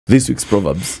This week's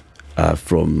proverbs are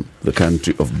from the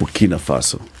country of Burkina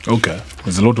Faso. Okay.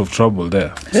 There's a lot of trouble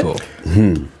there. So.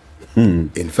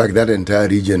 In fact, that entire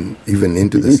region, even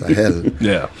into the Sahel,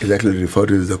 is actually referred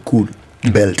to as the Coup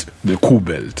Belt. The Coup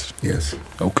Belt. Yes.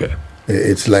 Okay.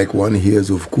 It's like one hears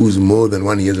of coups more than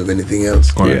one hears of anything else.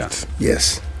 Correct.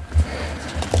 Yes.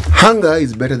 Hunger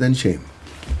is better than shame.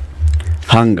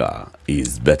 Hunger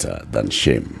is better than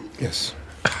shame. Yes.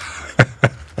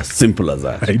 As simple as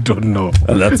that. I don't know.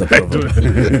 And that's a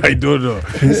proverb. I don't know.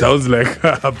 Sounds like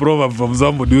a proverb from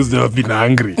somebody who's never been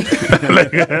hungry.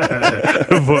 Like,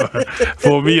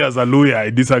 for me as a lawyer,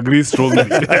 I disagree strongly.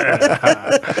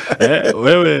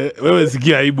 Wewe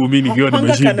sikia aibu mimi nikiwa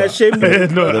nimeshiba.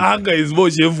 No, hunger is more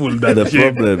shameful than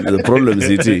the problem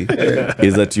City,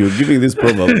 is that you're giving this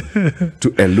proverb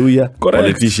to a lawyer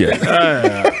politician.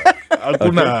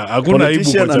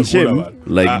 Politician and shame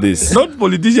like this. Not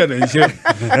politician and shame.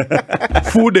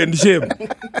 Food and shame.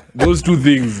 Those two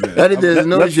things. There's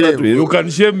no shame. You can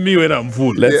shame me when I'm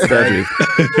full. Let's start with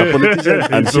a politician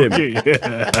and shame. Okay.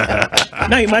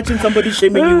 Now imagine somebody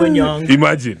shaming you when you're hungry.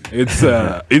 Imagine. It's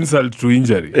insult to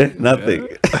injury. Nothing.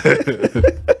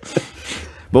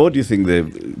 But what do you think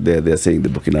they're saying, the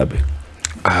Burkinabe?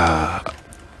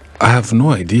 I have no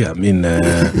idea. I mean,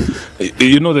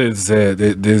 you know, there's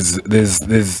this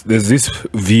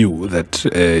view that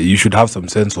you should have some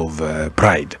sense of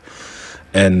pride,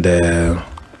 and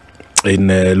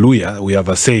in Luya we have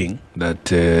a saying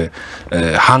that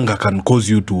hunger can cause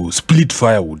you to split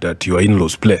firewood at your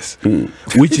in-laws' place,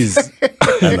 which is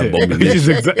an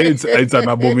abomination. It's an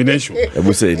abomination.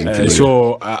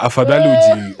 So afadhali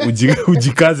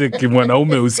ujikaze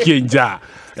kimwanaume usikie njaa.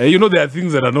 You know, there are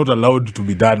things that are not allowed to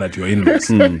be done at your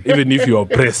in-laws. Even if you are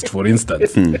oppressed, for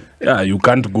instance. Yeah, you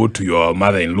can't go to your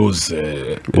mother-in-law's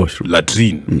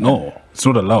latrine. No, it's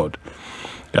not allowed.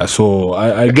 Yeah, so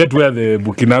I get where the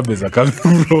Burkinabes are coming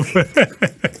from.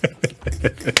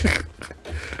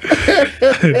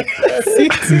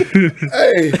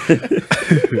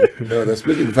 No, the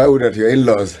splitting firewood at your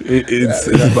in-laws.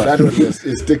 That one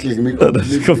is tickling me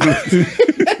completely.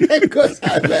 Because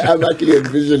I'm actually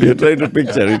envisioning. You're trying to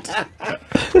picture it.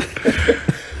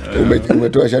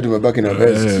 Umetoa shati umebaki na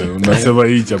vest. Unasema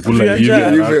hii chakula hivi.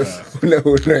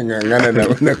 Unang'ang'ana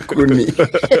na kuni.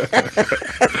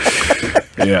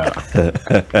 Yeah.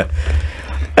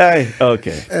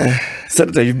 Okay.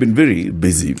 Senator, you've been very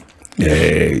busy,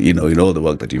 you know, in all the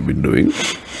work that you've been doing,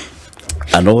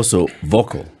 and also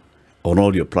vocal on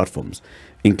all your platforms,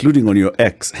 including on your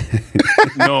X.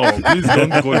 No, please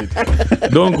don't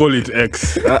call it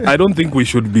X. I don't think we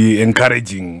should be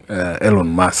encouraging Elon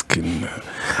Musk.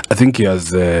 I think he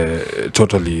has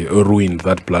totally ruined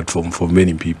that platform for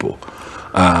many people.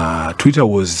 Twitter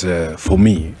was, for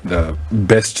me, the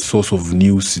best source of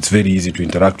news. It's very easy to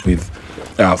interact with.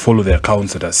 Follow the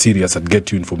accounts that are serious, that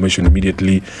get you information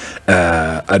immediately.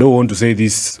 I don't want to say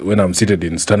this when I'm seated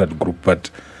in Standard Group, but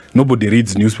nobody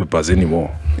reads newspapers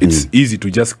anymore. It's easy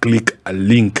to just click a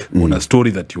link on a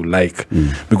story that you like,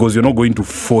 because you're not going to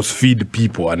force feed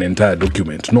people an entire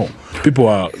document. No, people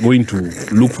are going to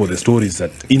look for the stories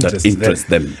that interest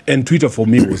them. And Twitter for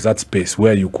me was that space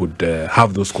where you could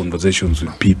have those conversations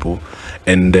with people.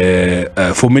 And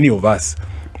for many of us,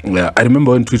 I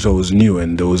remember when Twitter was new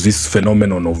and there was this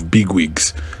phenomenon of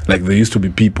bigwigs. Like, there used to be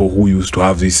people who used to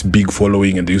have this big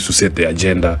following and they used to set the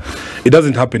agenda. It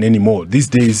doesn't happen anymore. These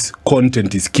days,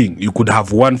 content is king. You could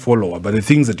have one follower, but the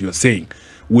things that you're saying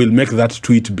will make that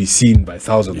tweet be seen by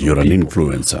thousands of people. You're an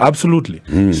influencer. Absolutely.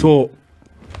 So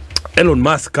Elon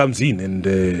Musk comes in and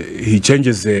he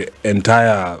changes the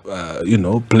entire,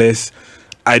 place.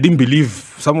 I didn't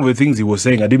believe some of the things he was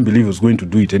saying. I didn't believe he was going to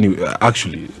do it anyway.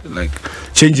 Actually, like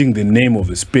changing the name of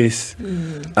the space.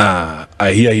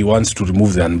 I hear he wants to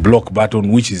remove the unblock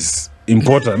button, which is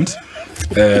important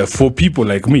for people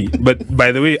like me. But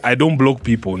by the way, I don't block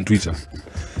people on Twitter,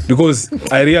 because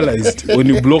I realized when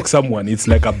you block someone, it's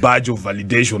like a badge of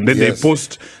validation. Then they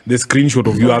post the screenshot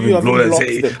of you having blocked and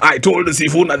say, I told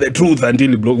SIFUNA the truth until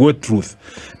you block. What truth?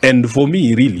 And for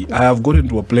me, really, I have gotten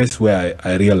to a place where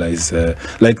I realize,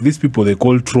 like these people, they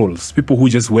call trolls, people who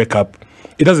just wake up.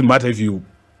 It doesn't matter if you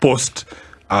post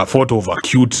a photo of a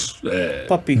cute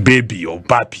baby or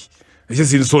puppy. They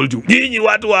just insult you.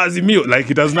 Like,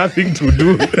 it has nothing to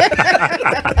do.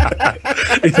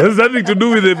 It has nothing to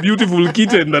do with the beautiful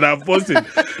kitten that I've posted.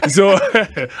 So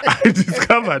I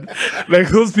discovered, like,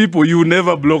 those people, you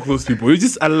never block those people. You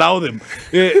just allow them.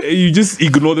 You just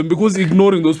ignore them, because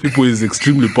ignoring those people is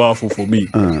extremely powerful for me.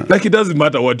 Like, it doesn't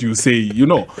matter what you say, you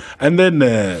know. And then,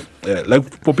 like,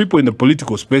 for people in the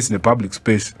political space, in the public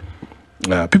space,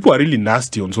 people are really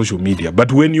nasty on social media.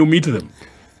 But when you meet them,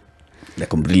 They're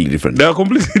completely different. They are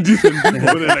completely different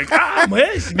people. They're like,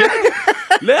 Mahesh,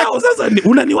 leo sasa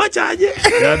unaniwacha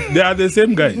aje? They are the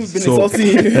same guys. So,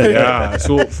 yeah,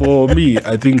 so for me,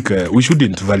 I think we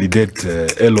shouldn't validate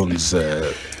Elon's,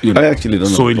 I actually don't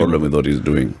have a problem with what he's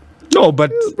doing. No,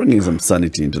 but bringing some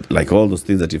sanity into like all those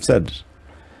things that you've said.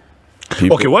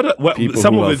 People, okay, what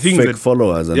some of the things fake that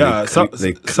followers, and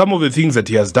some of the things that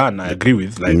he has done, I agree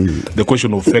with, like the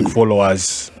question of fake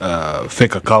followers,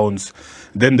 fake accounts.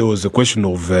 Then there was the question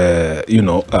of and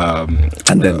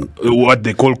then what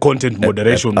they call content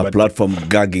moderation, a platform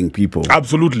gagging people.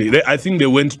 Absolutely, I think they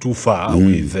went too far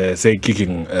with say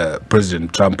kicking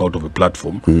President Trump out of a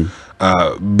platform,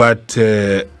 but.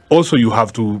 Also, you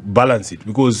have to balance it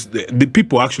because the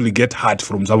people actually get hurt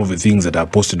from some of the things that are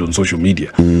posted on social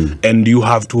media. And you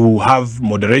have to have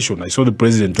moderation. I saw the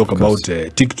president talk about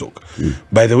TikTok.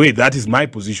 By the way, that is my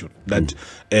position, that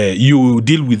you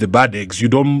deal with the bad eggs. You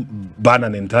don't ban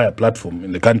an entire platform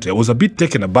in the country. I was a bit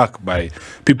taken aback by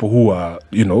people who are,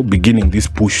 beginning this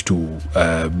push to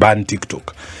ban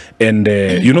TikTok. And,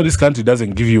 this country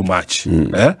doesn't give you much.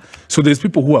 So there's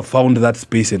people who have found that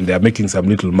space and they're making some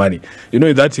little money.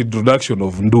 That introduction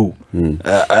of Ndu,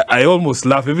 I almost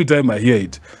laugh every time I hear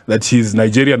it, that she's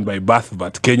Nigerian by birth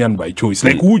but Kenyan by choice.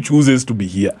 Like, who chooses to be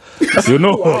here?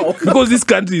 Wow. Because this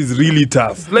country is really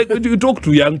tough. Like, when you talk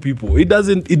to young people, it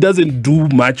doesn't do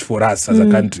much for us as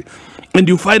a country. And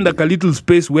you find like a little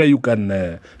space where you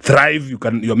can thrive,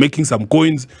 you're making some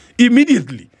coins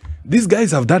immediately. These guys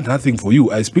have done nothing for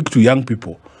you. I speak to young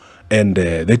people and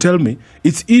they tell me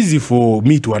it's easy for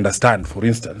me to understand. For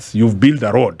instance, you've built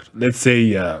a road, let's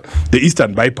say the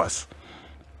Eastern Bypass.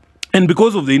 And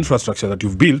because of the infrastructure that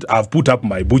you've built, I've put up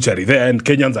my butchery there and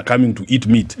Kenyans are coming to eat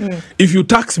meat. If you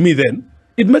tax me then,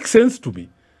 it makes sense to me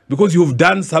because you've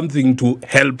done something to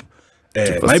help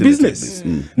my business.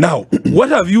 Now, what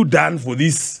have you done for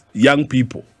these young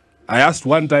people? I asked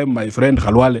one time my friend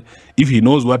Khalwale if he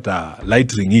knows what a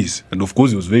light ring is. And of course,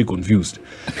 he was very confused.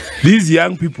 These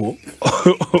young people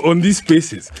on these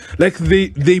spaces, like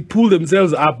they pull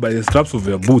themselves up by the straps of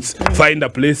their boots, find a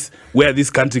place where this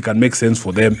country can make sense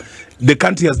for them. The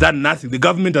country has done nothing. The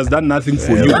government has done nothing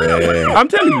for you. I'm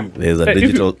telling you. There's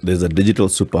a digital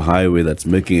superhighway that's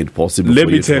making it possible for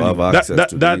you to have access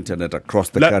to the internet across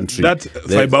the country. That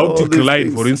fiber optic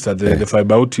line, for instance, the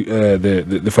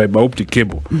fiber optic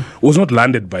cable was not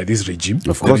landed by this regime.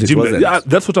 Of course it wasn't.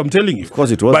 That's what I'm telling you. Of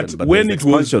course it wasn't. But when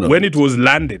it was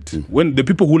landed, when the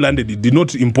people who landed it did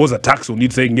not impose a tax on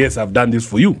it saying, yes, I've done this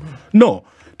for you. No.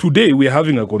 Today, we're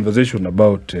having a conversation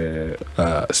about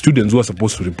students who are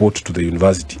supposed to report to the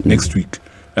university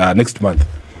next month.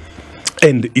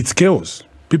 And it's chaos.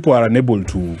 People are unable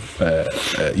to,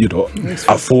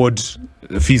 afford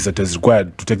the fees that is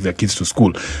required to take their kids to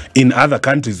school. In other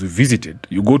countries we visited,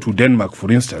 you go to Denmark,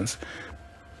 for instance,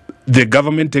 the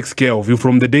government takes care of you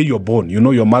from the day you're born.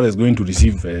 Your mother is going to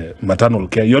receive maternal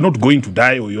care. You're not going to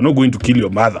die or you're not going to kill your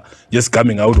mother just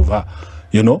coming out of her,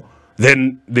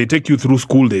 Then they take you through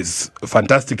school. There's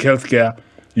fantastic healthcare.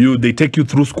 They take you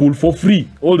through school for free,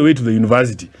 all the way to the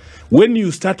university. When you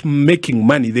start making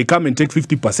money, they come and take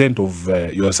 50%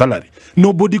 of your salary.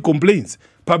 Nobody complains.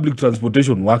 Public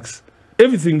transportation works.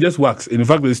 Everything just works. In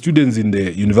fact, the students in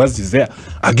the universities there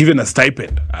are given a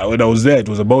stipend. When I was there, it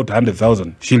was about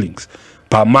 100,000 shillings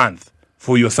per month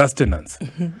for your sustenance.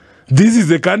 This is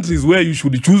the countries where you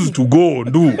should choose to go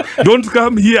and do. Don't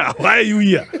come here. Why are you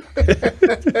here?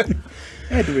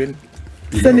 Edwin.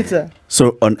 Senator.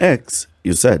 So on X,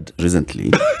 you said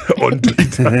recently, on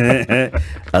Twitter,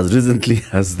 as recently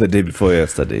as the day before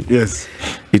yesterday, yes,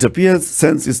 it appears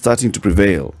sense is starting to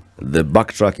prevail. The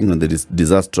backtracking on the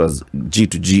disastrous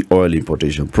G2G oil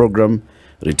importation program,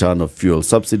 return of fuel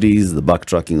subsidies, the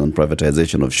backtracking on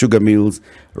privatization of sugar mills,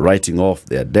 writing off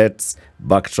their debts,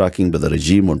 backtracking by the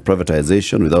regime on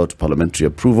privatization without parliamentary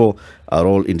approval are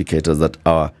all indicators that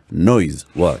our noise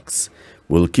works.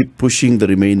 We'll keep pushing the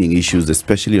remaining issues,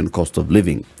 especially on cost of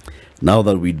living. Now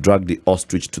that we drag the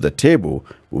ostrich to the table,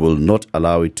 we will not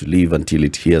allow it to leave until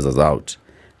it hears us out.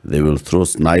 They will throw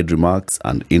snide remarks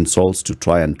and insults to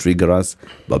try and trigger us,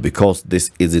 but because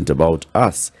this isn't about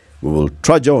us, we will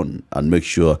trudge on and make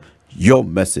sure your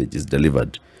message is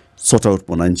delivered. Sort out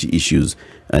Monanchi issues,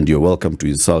 and you're welcome to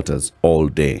insult us all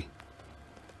day.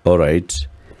 All right,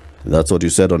 that's what you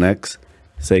said on X.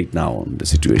 Say it now on the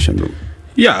Situation Room.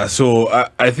 Yeah, so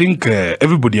I think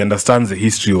everybody understands the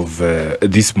history of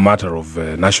this matter of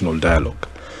national dialogue.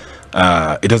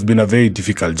 It has been a very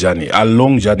difficult journey, a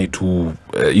long journey to,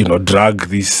 drag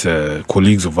these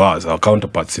colleagues of ours, our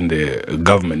counterparts in the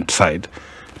government side,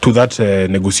 to that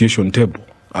negotiation table.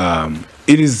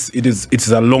 It's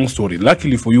a long story.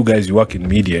 Luckily for you guys, you work in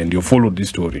media and you followed this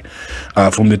story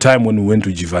from the time when we went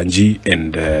to Jivanji,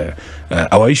 and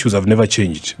our issues have never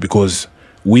changed because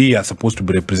we are supposed to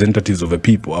be representatives of the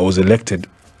people. I was elected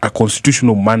a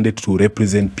constitutional mandate to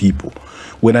represent people.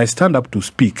 When I stand up to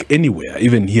speak anywhere,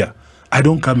 even here, I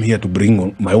don't come here to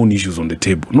bring my own issues on the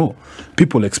table. No,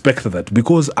 people expect that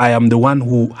because I am the one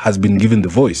who has been given the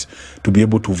voice to be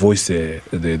able to voice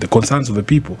the concerns of the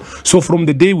people. So from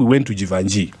the day we went to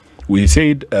Jivanji, we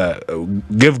said,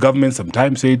 gave government some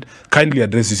time, said, kindly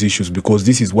address these issues because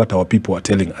this is what our people are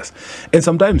telling us. And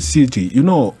sometimes, city, you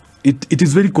know, it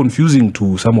is very confusing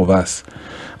to some of us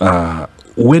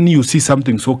when you see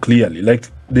something so clearly. Like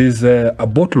there's a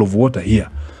bottle of water here.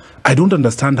 I don't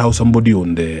understand how somebody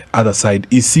on the other side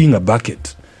is seeing a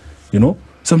bucket. You know,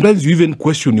 sometimes you even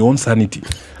question your own sanity.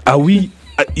 Are we?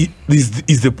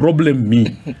 Is the problem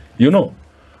me? You know,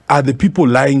 are the people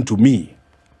lying to me?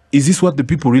 Is this what the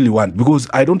people really want? Because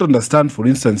I don't understand. For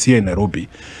instance, here in Nairobi,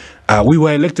 we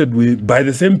were elected by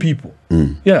the same people.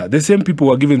 Yeah, the same people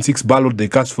were given 6 ballots. They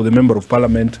cast for the member of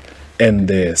parliament and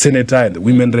the senator and the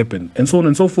women rep and so on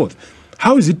and so forth.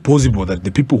 How is it possible that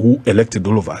the people who elected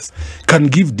all of us can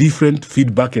give different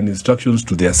feedback and instructions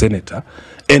to their senator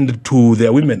and to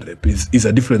their women rep is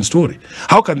a different story?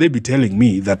 How can they be telling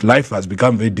me that life has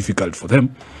become very difficult for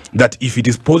them, that if it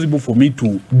is possible for me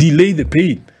to delay the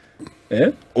pain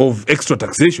of extra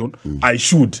taxation, I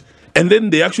should? And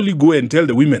then they actually go and tell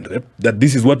the women rep that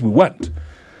this is what we want.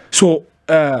 So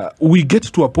we get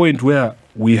to a point where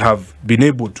we have been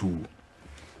able to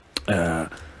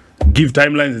give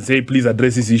timelines and say, please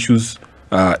address these issues.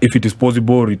 If it is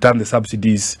possible, return the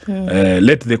subsidies,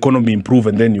 let the economy improve,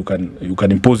 and then you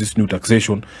can impose this new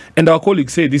taxation. And our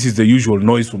colleagues say this is the usual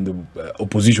noise from the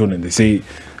opposition, and they say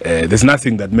there's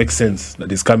nothing that makes sense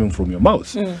that is coming from your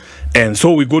mouth. And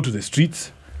so we go to the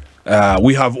streets.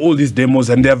 We have all these demos,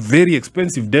 and they are very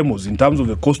expensive demos in terms of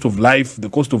the cost of life, the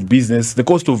cost of business, the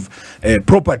cost of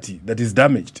property that is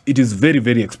damaged. It is very,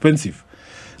 very expensive.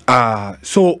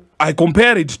 So I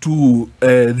compare it to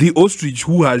the ostrich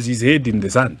who has his head in the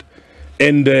sand.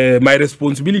 And my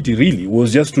responsibility really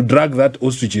was just to drag that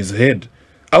ostrich's head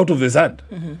out of the sand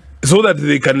so that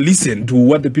they can listen to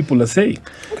what the people are saying.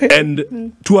 Okay.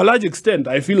 And to a large extent,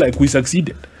 I feel like we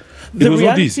succeeded. The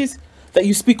realities that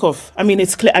you speak of, I mean,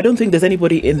 it's clear. I don't think there's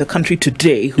anybody in the country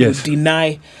today who would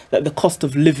deny that the cost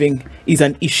of living is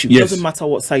an issue. It doesn't matter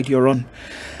what side you're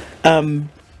on.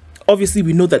 Obviously,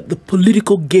 we know that the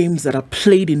political games that are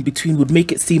played in between would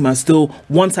make it seem as though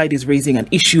one side is raising an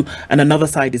issue and another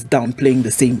side is downplaying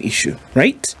the same issue,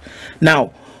 right?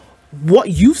 Now, what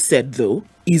you've said, though,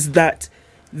 is that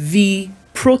the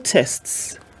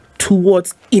protests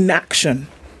towards inaction,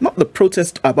 not the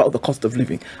protest about the cost of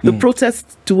living, the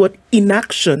protests toward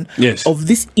inaction of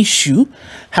this issue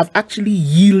have actually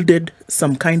yielded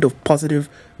some kind of positive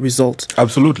result.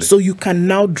 Absolutely. So you can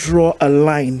now draw a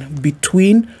line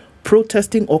between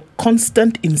protesting or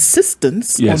constant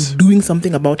insistence on doing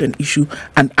something about an issue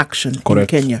and action in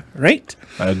Kenya, right?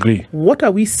 I agree. What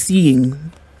are we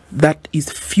seeing that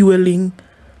is fueling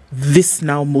this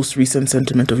now most recent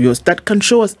sentiment of yours that can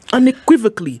show us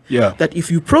unequivocally that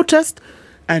if you protest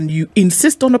and you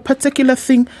insist on a particular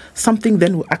thing, something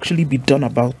then will actually be done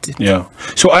about it? Yeah.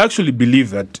 So I actually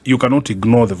believe that you cannot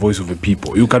ignore the voice of the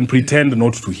people. You can pretend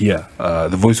not to hear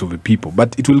the voice of the people,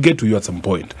 but it will get to you at some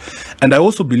point. And I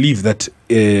also believe that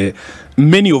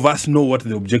many of us know what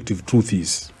the objective truth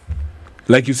is.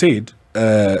 Like you said,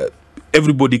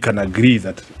 everybody can agree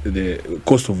that the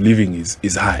cost of living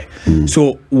is high.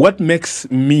 So what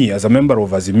makes me, as a member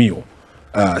of Azimio,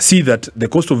 see that the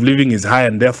cost of living is high,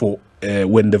 and therefore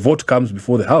when the vote comes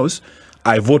before the House,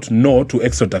 I vote no to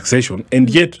extra taxation,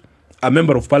 and yet a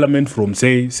member of parliament from,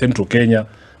 say, Central Kenya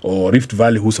or Rift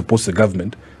Valley who supports the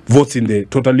government votes in the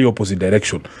totally opposite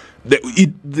direction.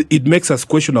 It makes us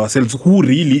question ourselves, who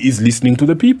really is listening to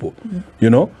the people?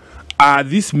 You know, are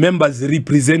these members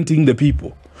representing the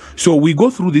people? So we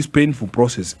go through this painful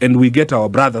process and we get our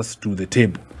brothers to the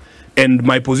table. And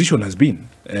my position has been,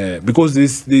 because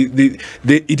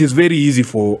it is very easy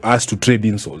for us to trade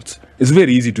insults. It's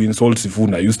very easy to insult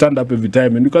SIFUNA. You stand up every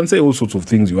time and you can say all sorts of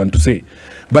things you want to say.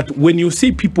 But when you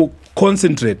see people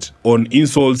concentrate on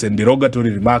insults and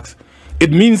derogatory remarks,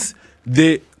 it means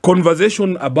the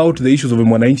conversation about the issues of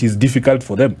Mwananchi is difficult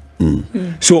for them.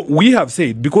 So we have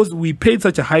said, because we paid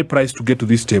such a high price to get to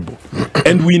this table,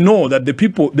 and we know that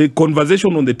the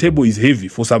conversation on the table is heavy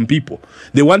for some people.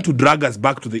 They want to drag us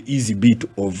back to the easy bit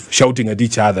of shouting at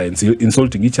each other and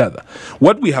insulting each other.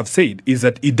 What we have said is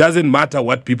that it doesn't matter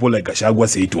what people like Gachagua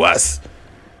say to us.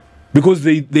 because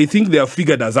they think they have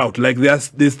figured us out. Like there's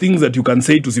things that you can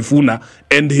say to SIFUNA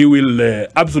and he will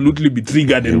absolutely be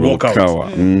triggered and walk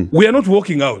out. We are not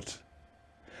walking out.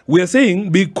 We are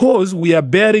saying because we are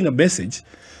bearing a message,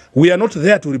 we are not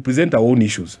there to represent our own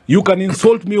issues. You can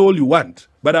insult me all you want,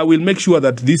 but I will make sure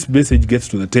that this message gets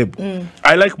to the table.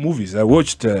 I like movies. I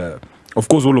watched, of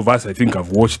course, all of us, I think,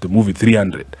 have watched the movie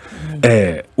 300.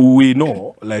 We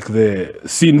know, like the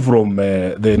scene from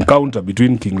the encounter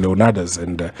between King Leonidas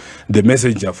and the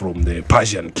messenger from the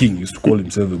Persian king, used to call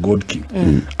himself the God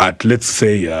King, at, let's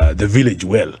say, the village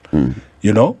well.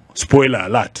 You know, spoiler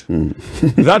alert.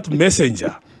 That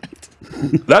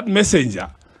messenger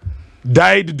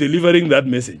died delivering that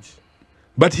message,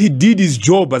 but he did his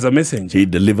job as a messenger. He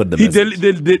delivered the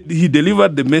message. He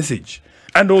delivered the message.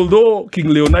 And although King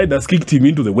Leonidas kicked him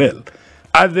into the well,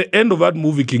 at the end of that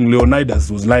movie, King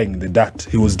Leonidas was lying in the dirt.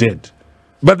 He was dead.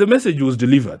 But the message was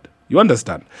delivered. You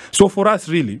understand? So for us,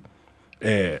 really,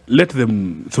 let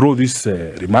them throw these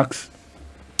remarks,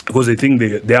 because I think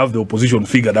they have the opposition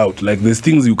figured out. Like, there's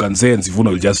things you can say and SIFUNA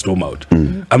will just storm out.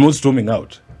 I'm not storming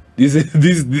out.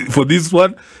 For this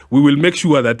one, we will make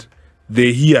sure that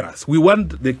they hear us. We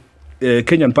want the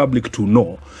Kenyan public to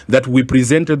know that we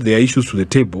presented their issues to the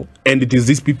table, and it is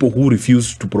these people who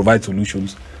refuse to provide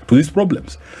solutions to these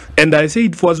problems. And I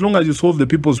said, for as long as you solve the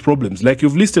people's problems, like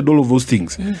you've listed all of those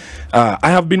things. I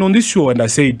have been on this show and I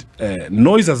said,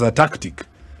 noise as a tactic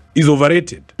is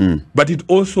overrated, but it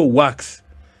also works.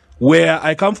 Where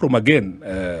I come from, again,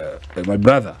 my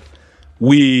brother,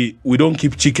 we don't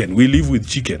keep chicken, we live with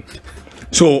chicken.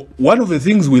 So one of the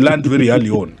things we learned very early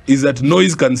on is that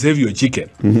noise can save your chicken.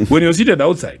 When you're seated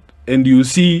outside and you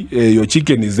see your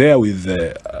chicken is there with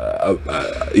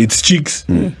its chicks,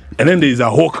 and then there is a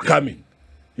hawk coming,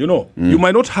 you know, you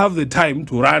might not have the time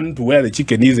to run to where the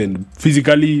chicken is and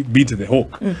physically beat the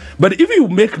hawk. But if you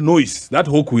make noise, that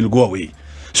hawk will go away.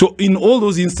 So in all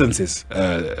those instances,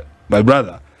 my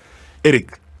brother,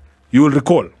 Eric, you will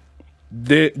recall,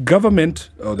 the government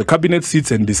or the cabinet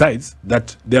sits and decides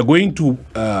that they are going to,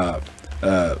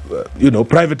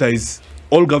 privatize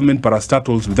all government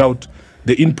parastatals without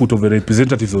the input of the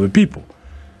representatives of the people.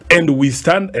 And we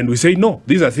stand and we say, no,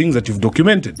 these are things that you've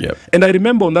documented. Yep. And I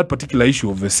remember on that particular issue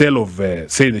of the sale of,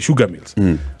 say, the sugar mills,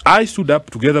 I stood up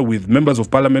together with members of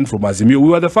parliament from Azimio. We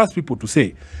were the first people to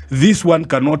say, this one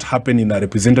cannot happen in a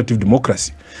representative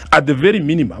democracy. At the very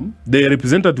minimum, the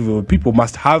representative of the people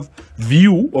must have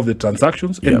view of the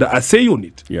transactions and a say on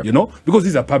it, you know, because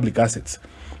these are public assets.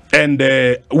 And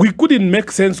we couldn't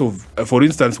make sense of, for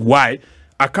instance, why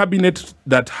a cabinet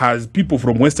that has people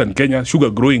from Western Kenya, sugar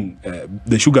growing,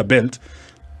 the sugar belt,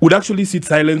 would actually sit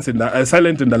silent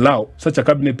and allow such a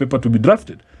cabinet paper to be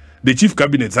drafted. The chief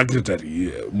cabinet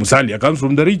secretary, Musalia, comes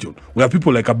from the region. We have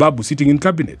people like Ababu sitting in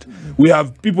cabinet. We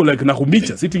have people like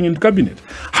Nahumicha sitting in cabinet.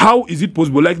 How is it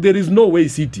possible? Like, there is no way,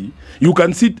 City, you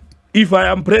can sit, if I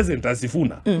am present as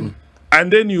SIFUNA,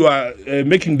 and then you are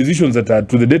making decisions that are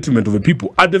to the detriment of the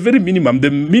people. At the very minimum, the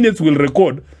minutes will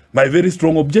record my very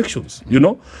strong objections, you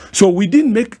know. So it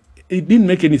didn't make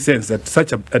any sense that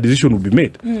such a decision would be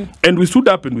made. And we stood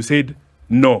up and we said,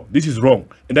 no, this is wrong.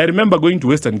 And I remember going to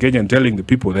Western Kenya and telling the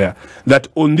people there that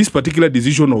on this particular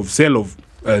decision of sale of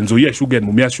Nzoia sugar and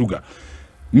Mumia sugar,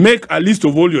 make a list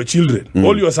of all your children,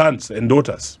 all your sons and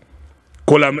daughters.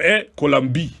 Column A,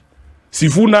 column B.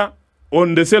 SIFUNA,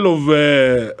 on the sale of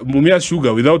Mumia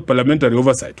sugar without parliamentary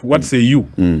oversight, what say you?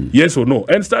 Yes or no?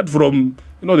 And start from,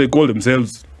 you know, they call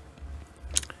themselves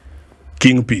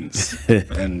kingpins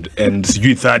and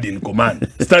third in command.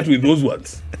 Start with those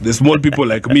ones. The small people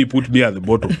like me put me at the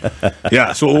bottom.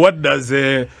 Yeah, so what does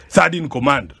third in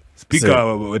command, Speaker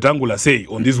Wetangula, say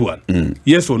on this one?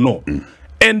 Yes or no?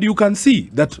 And you can see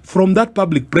that from that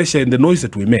public pressure and the noise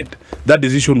that we made, that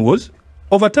decision was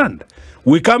overturned.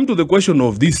 We come to the question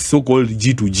of this so-called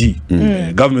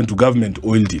G2G, government-to-government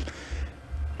oil deal.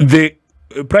 The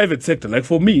private sector, like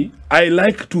for me, I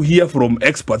like to hear from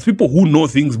experts, people who know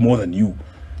things more than you.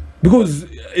 Because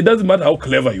it doesn't matter how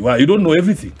clever you are, you don't know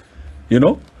everything, you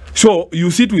know? So you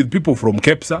sit with people from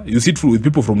KEPSA, you sit with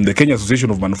people from the Kenya Association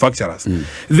of Manufacturers.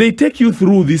 They take you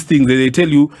through these things. They tell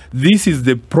you, this is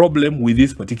the problem with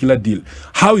this particular deal.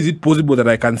 How is it possible that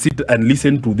I can sit and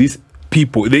listen to these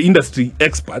people, the industry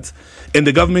experts, and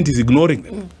the government is ignoring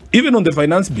them? Even on the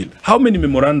finance bill, how many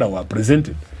memoranda were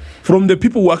presented from the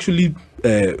people who actually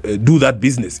do that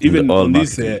business, even on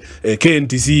this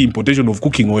KNTC importation of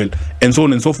cooking oil and so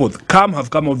on and so forth, have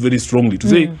come out very strongly to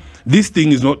say this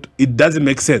thing is not, it doesn't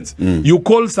make sense. You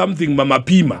call something Mama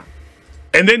Pima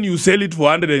and then you sell it for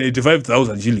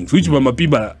 185,000 shillings, which Mama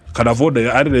Pima can afford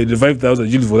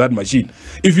 185,000 shillings for that machine.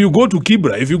 If you go to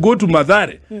Kibra, if you go to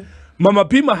Mathare, Mama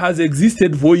Pima has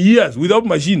existed for years without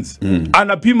machines.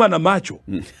 Anapima na macho.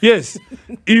 Yes.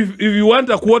 If you want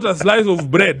a quarter slice of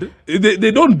bread,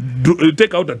 they don't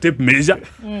take out a tape measure.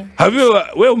 Have you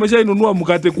wewe umeshainunua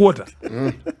mkate quarter?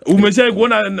 Umeshai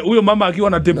kuona huyo mama akiwa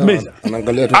na tape measure?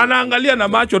 Anaangalia na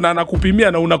macho na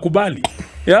anakupimia na unakubali.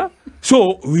 Yeah?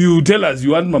 So you tell us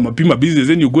you want Mama Pima business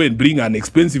and you go and bring an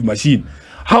expensive machine.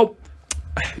 How?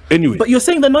 Anyway. But you're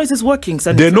saying the noise is working,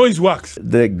 Senator. The noise works.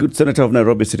 The good senator of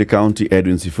Nairobi City County,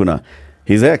 Edwin Sifuna,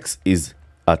 his ex is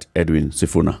at Edwin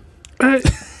Sifuna. I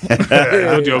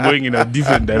thought you were going in a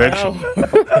different direction.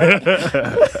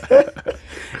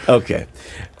 Okay.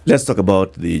 Let's talk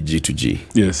about the G2G.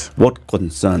 Yes. What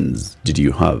concerns did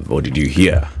you have or did you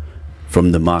hear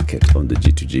from the market on the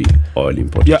G2G oil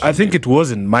importation? Yeah, I think it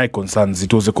wasn't my concerns.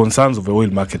 It was the concerns of the oil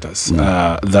marketers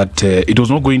that it was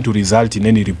not going to result in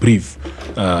any reprieve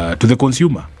to the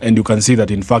consumer. And you can see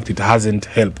that, in fact, it hasn't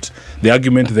helped. The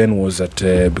argument then was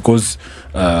that because,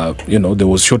 there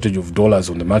was shortage of dollars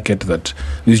on the market, that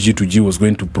this G2G was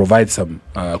going to provide some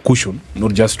cushion,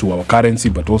 not just to our currency,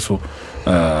 but also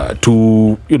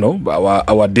to,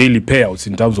 our daily payouts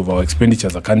in terms of our expenditure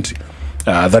as a country.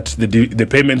 That the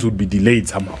payments would be delayed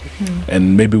somehow,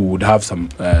 and maybe we would have some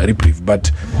reprieve.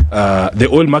 But the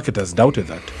oil marketers doubted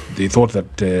that. They thought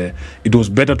that it was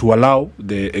better to allow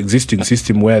the existing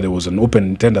system where there was an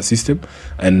open tender system,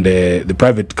 and the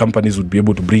private companies would be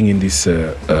able to bring in this,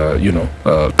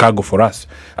 cargo for us.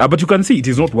 But you can see it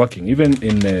is not working. Even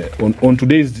in on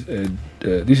today's,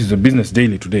 this is a Business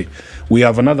Daily today, we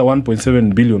have another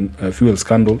 1.7 billion fuel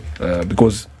scandal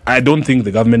because I don't think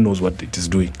the government knows what it is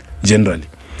doing generally.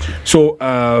 So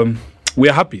we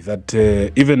are happy that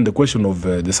even the question of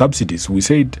the subsidies, we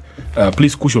said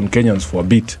please cushion Kenyans for a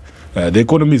bit. The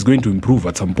economy is going to improve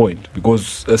at some point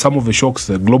because some of the shocks,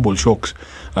 the global shocks,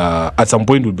 at some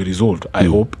point will be resolved, I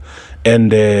hope.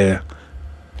 And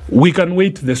we can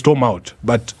wait the storm out.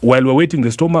 But while we're waiting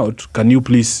the storm out, can you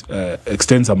please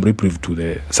extend some reprieve to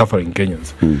the suffering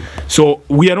Kenyans? So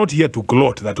we are not here to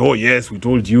gloat that, oh yes, we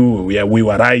told you we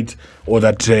were right, or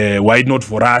that why not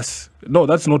for us? No,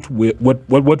 that's not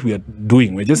what we are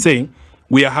doing. We're just saying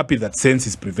we are happy that sense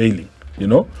is prevailing,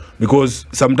 because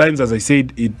sometimes, as I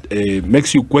said, it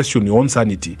makes you question your own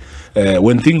sanity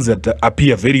when things that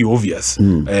appear very obvious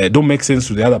don't make sense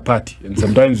to the other party. And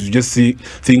sometimes you just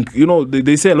think,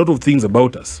 they say a lot of things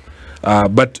about us.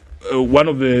 But one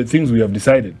of the things we have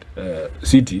decided,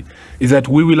 City, is that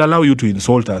we will allow you to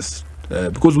insult us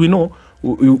because we know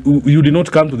you did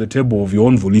not come to the table of your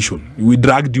own volition. We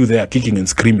dragged you there kicking and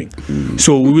screaming.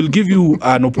 So we will give you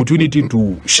an opportunity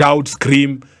to shout,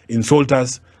 scream, insult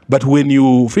us. But when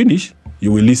you finish,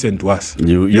 you will listen to us.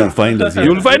 You'll find us here.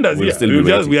 You'll find us here.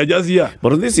 We are just here.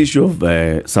 But on this issue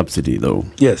of subsidy, though,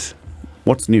 yes,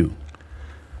 what's new?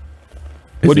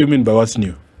 What do you mean by what's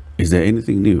new? Is there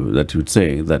anything new that you would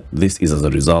say that this is as a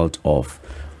result of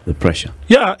the pressure?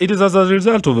 Yeah, it is as a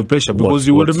result of the pressure, because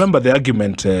you will remember the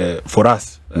argument for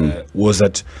us was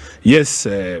that, yes,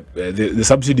 the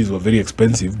subsidies were very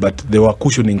expensive, but they were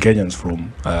cushioning Kenyans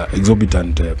from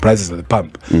exorbitant prices at the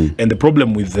pump. And the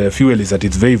problem with fuel is that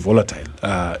it's very volatile.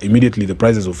 Immediately the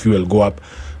prices of fuel go up.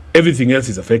 Everything else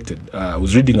is affected. I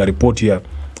was reading a report here.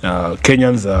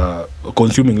 Kenyans are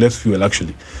consuming less fuel,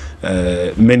 actually.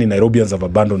 Many Nairobians have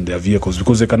abandoned their vehicles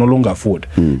because they can no longer afford.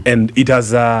 And it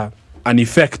has an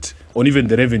effect on even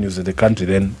the revenues that the country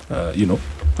then,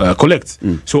 collects.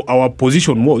 So our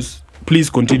position was,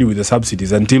 please continue with the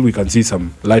subsidies until we can see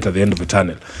some light at the end of the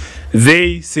tunnel.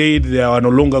 They said they are no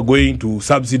longer going to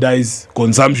subsidize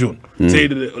consumption.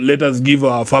 Said, let us give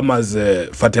our farmers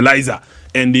fertilizer,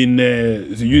 and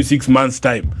in 6 months'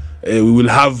 time, we will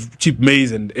have cheap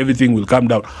maize and everything will come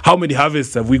down. How many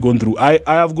harvests have we gone through? I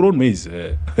have grown maize.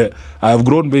 I have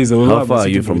grown maize. How far are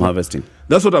you from harvesting?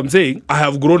 That's what I'm saying. I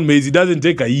have grown maize. It doesn't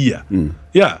take a year.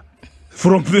 Yeah.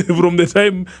 From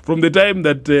the time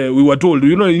that we were told,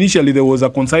 initially there was a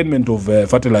consignment of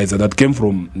fertilizer that came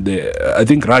from I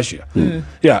think Russia.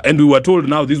 Yeah, and we were told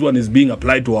now this one is being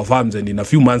applied to our farms, and in a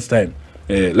few months' time,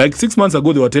 like 6 months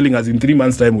ago, they were telling us in 3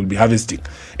 months' time we'll be harvesting.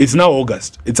 It's now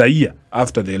August. It's a year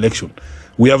after the election.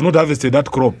 We have not harvested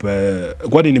that crop.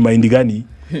 Kwani ni mahindi gani?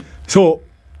 So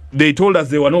they told us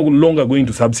they were no longer going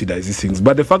to subsidize these things.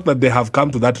 But the fact that they have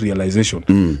come to that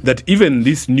realization that even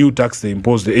this new tax they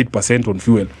imposed, the 8% on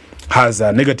fuel, has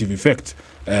a negative effect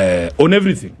on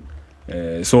everything.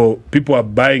 So people are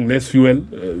buying less fuel.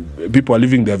 People are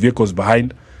leaving their vehicles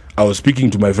behind. I was speaking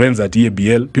to my friends at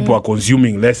EABL. People are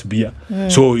consuming less beer.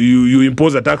 So you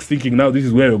impose a tax thinking now this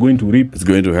is where you're going to reap. It's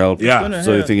going to help. Yeah.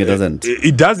 So you think it doesn't?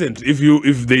 It doesn't.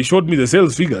 If they showed me the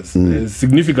sales figures,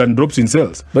 significant drops in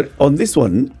sales. But on this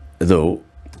one, though,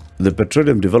 The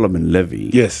Petroleum Development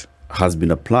Levy Yes. has been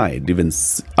applied even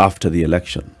after the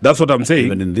election. That's what I'm saying.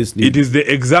 Even in this new- it is the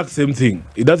exact same thing.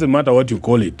 It doesn't matter what you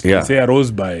call it. Yeah. Say a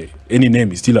rose by any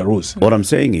name is still a rose. What I'm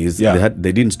saying is Yeah.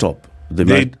 they didn't stop.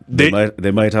 They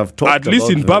They- might have talked At least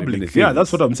about in very public. many Yeah, things.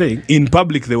 that's what I'm saying. In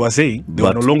public, they were saying they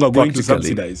were But no longer going to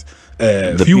practically, subsidize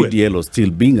the fuel. PDL was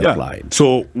still being Yeah. applied.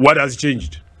 So what has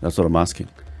changed? That's what I'm asking.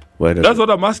 That's what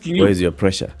I'm asking you. Where is your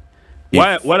pressure?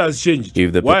 Why? What has changed?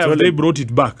 if the Why have they petroleum- brought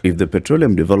it back? If the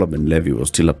Petroleum Development Levy was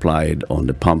still applied on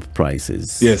the pump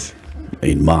prices Yes.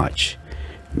 in March,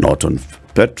 not on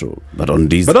petrol, but on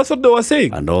diesel But that's what they were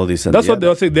saying. and all this and That's the what they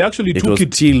other. were saying. They actually It took was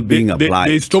it. still being they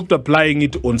applied. stopped applying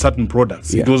it on certain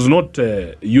products. Yeah. It was not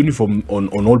uniform on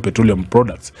all petroleum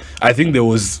products. I think there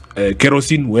was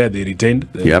kerosene where they retained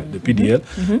the PDL,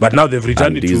 but now they've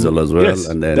returned And it diesel to as well, Yes,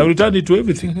 and then- they've returned it to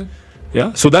everything.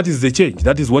 Yeah. So that is the change.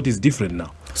 That is what is different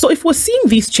now. So if we're seeing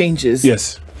these changes,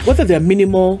 Yes. whether they're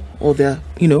minimal or they're,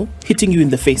 hitting you in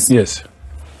the face, Yes.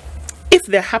 if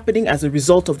they're happening as a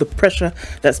result of the pressure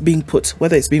that's being put,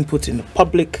 whether it's being put in the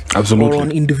public Absolutely. or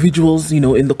on individuals,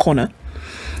 in the corner,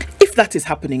 if that is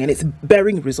happening and it's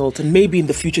bearing result, and maybe in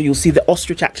the future you'll see the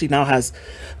ostrich actually now has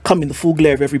come in the full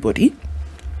glare of everybody,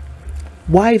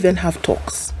 why then have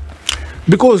talks?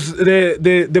 Because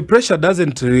the pressure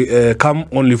doesn't come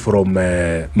only from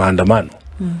maandamano.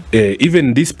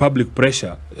 Even this public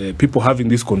pressure, people having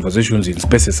these conversations in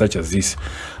spaces such as this,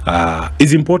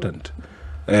 is important.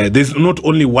 There's not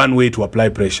only one way to apply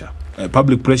pressure.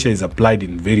 Public pressure is applied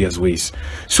in various ways.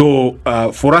 So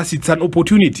for us, it's an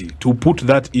opportunity to put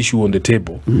that issue on the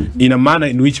table in a manner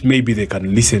in which maybe they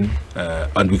can listen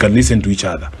and we can listen to each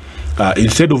other.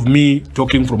 Instead of me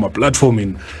talking from a platform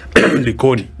in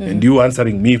Likoni and you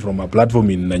answering me from a platform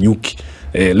in Nanyuki,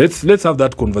 let's have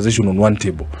that conversation on one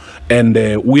table. And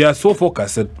we are so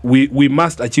focused that we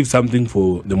must achieve something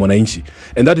for the Mwananchi.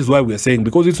 And that is why we are saying,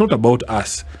 because it's not about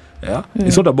us. Yeah?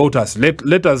 It's not about us.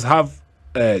 Let us have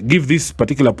give this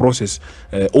particular process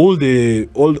all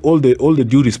the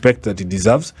due respect that it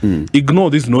deserves.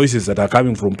 Ignore these noises that are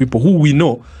coming from people who we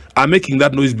know are making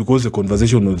that noise because the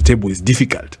conversation on the table is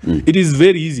difficult. It is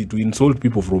very easy to insult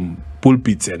people from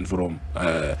pulpits and from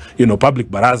public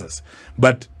barazas,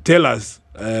 but tell us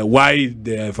why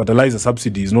the fertilizer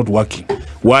subsidy is not working,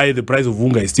 why the price of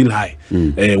unga is still high,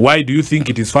 why do you think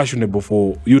it is fashionable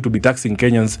for you to be taxing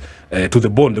Kenyans to the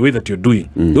bone the way that you're doing.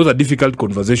 Those are difficult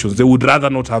conversations. They would rather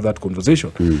not have that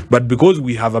conversation, but because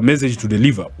we have a message to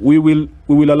deliver, we will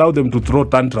allow them to throw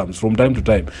tantrums from time to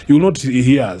time. You will not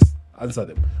hear us answer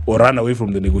them or run away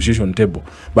from the negotiation table,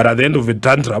 but at the end of the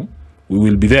tantrum we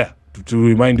will be there to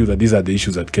remind you that these are the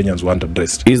issues that Kenyans want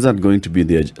addressed. Is that going to be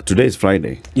today is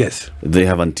Friday? Yes. They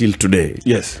have until today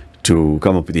Yes. to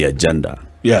come up with the agenda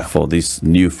for this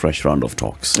new fresh round of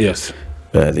talks. Yes.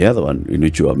 The other one in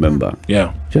which you are a member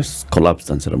just collapsed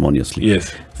unceremoniously.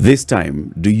 Yes. This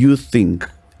time, do you think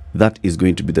that is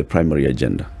going to be the primary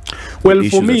agenda? Well,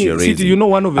 for me, City,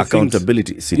 one of the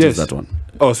accountability, things... City, is that one.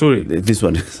 Oh, sorry. This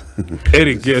one is...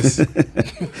 Eric, yes.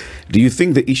 Do you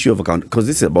think the issue of because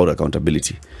this is about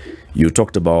accountability. You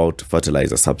talked about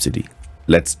fertilizer subsidy.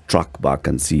 Let's track back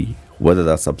and see whether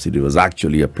that subsidy was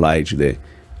actually applied to the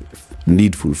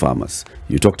needful farmers.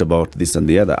 You talked about this and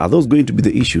the other. Are those going to be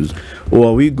the issues, or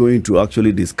are we going to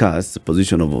actually discuss the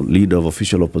position of a leader of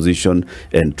official opposition,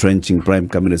 entrenching prime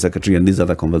cabinet secretary, and these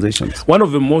other conversations? One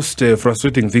of the most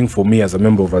frustrating things for me as a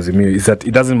member of Azimio is that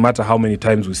it doesn't matter how many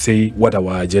times we say what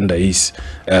our agenda is.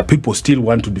 People still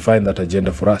want to define that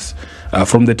agenda for us.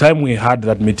 From the time we had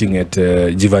that meeting at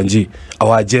Jivanji,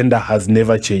 our agenda has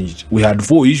never changed. We had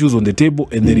 4 issues on the table,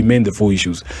 and they remain the 4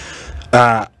 issues.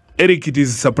 Eric, it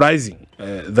is surprising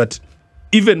that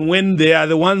even when they are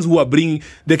the ones who are bringing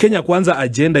the Kenya Kwanza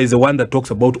agenda is the one that talks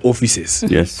about offices.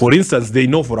 Yes. For instance, they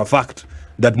know for a fact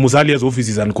that Musalia's office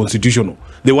is unconstitutional.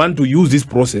 They want to use this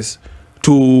process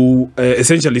to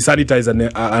essentially sanitize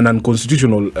an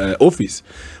unconstitutional office.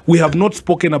 We have not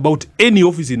spoken about any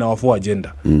office in our 4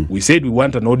 agenda. We said we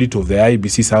want an audit of the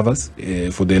IEBC servers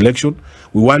for the election.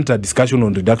 We want a discussion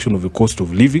on reduction of the cost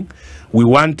of living. We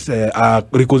want a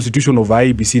reconstitution of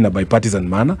IEBC in a bipartisan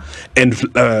manner. And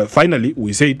finally,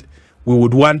 we said we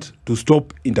would want to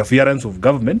stop interference of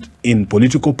government in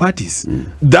political parties.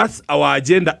 That's our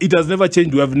agenda. It has never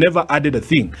changed. We have never added a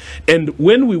thing. And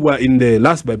when we were in the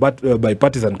last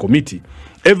bipartisan committee,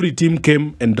 every team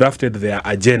came and drafted their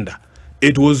agenda.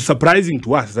 It was surprising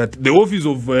to us that the office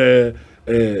of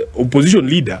opposition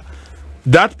leader,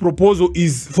 that proposal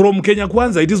is from Kenya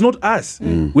Kwanza. It is not us.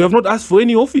 We have not asked for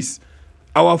any office.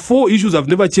 our 4 issues have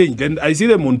never changed, and I see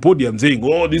them on podium saying,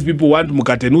 oh, these people want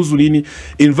mukate nusu nini.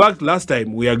 In fact, last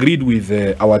time we agreed with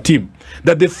our team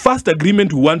that the first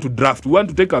agreement we want to draft, we want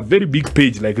to take a very big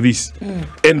page like this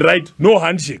and write no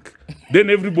handshake. Then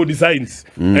everybody signs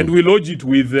and we lodge it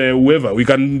with whoever. We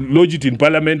can lodge it in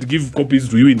parliament, give copies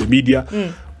to you in the media.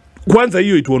 Kwanza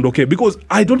hiyo ituondoke, because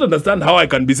I don't understand how I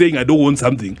can be saying I don't want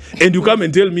something and you come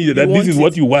and tell me that this is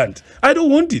what you want. I don't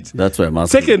want it. That's why I'm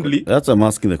asking. Secondly, that's why I'm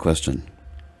asking the question.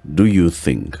 Do you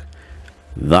think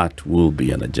that will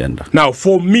be an agenda? Now,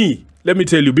 for me, let me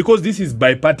tell you, because this is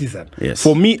bipartisan. Yes.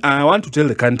 For me, I want to tell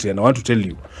the country and I want to tell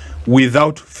you,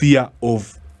 without fear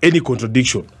of any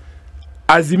contradiction,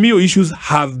 Azimio issues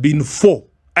have been 4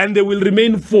 and they will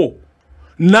remain 4.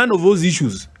 None of those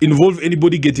issues involve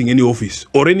anybody getting any office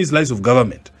or any slice of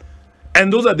government.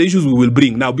 And those are the issues we will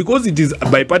bring. Now, because it is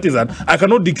bipartisan, I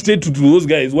cannot dictate to those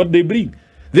guys what they bring.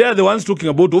 They are the ones talking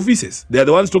about offices. They are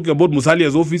the ones talking about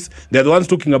Musalia's office. They are the ones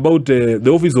talking about the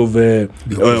office of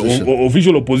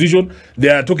official opposition. They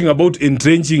are talking about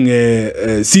entrenching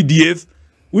CDF,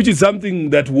 which is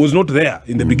something that was not there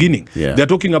in the beginning. Yeah. They are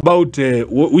talking about,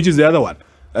 which is the other one?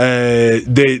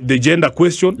 The gender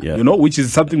question, you know, which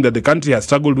is something that the country has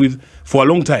struggled with for a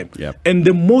long time. Yeah. And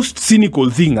the most cynical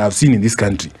thing I've seen in this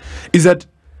country is that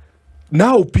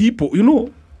now people, you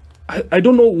know, I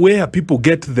don't know where people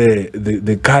get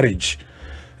the courage.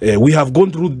 We have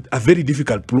gone through a very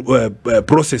difficult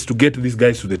process to get these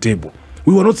guys to the table.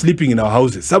 We were not sleeping in our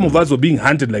houses. Some of us were being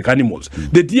hunted like animals.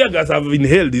 The tear gas I've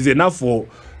inhaled is enough for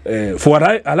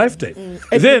a lifetime.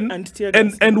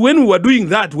 And when we were doing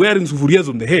that, wearing sufurias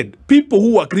on the head, people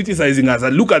who were criticizing us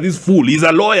and look at this fool, he's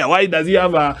a lawyer, why does he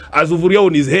have a sufuria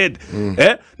on his head?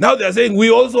 Now they're saying we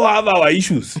also have our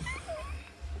issues.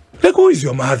 Like, who is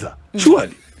your mother?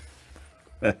 Surely.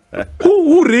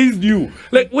 who raised you?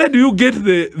 Like, where do you get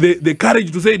the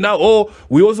courage to say now, oh,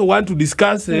 we also want to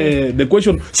discuss the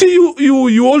question? See,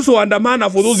 you also undermine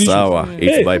for those issues.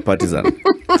 It's bipartisan.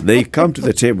 They come to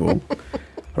the table,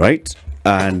 right?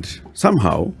 And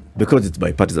somehow, because it's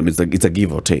bipartisan, it's a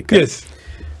give or take. Yes.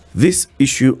 This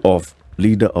issue of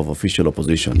leader of official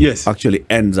opposition actually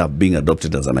ends up being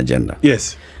adopted as an agenda.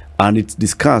 Yes. And it's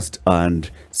discussed,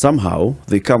 and somehow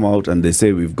they come out and they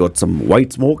say we've got some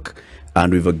white smoke,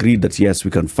 and we've agreed that yes, we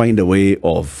can find a way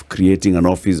of creating an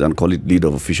office and call it leader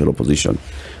of official opposition.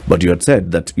 But you had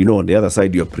said that, you know, on the other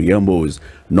side, your preamble is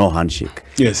no handshake.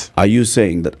 Yes. Are you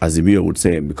saying that Azimio would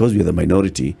say, because we are the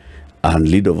minority and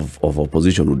leader of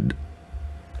opposition would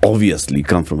obviously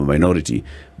come from a minority,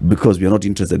 because we are not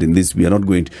interested in this, we are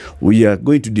going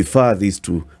to defer this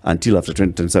to until after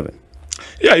 2027?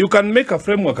 Yeah, you can make a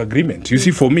framework agreement. You see,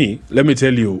 for me, let me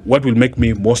tell you what will make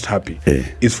me most happy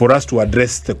is for us to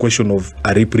address the question of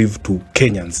a reprieve to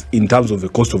Kenyans in terms of the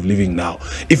cost of living now.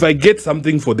 If I get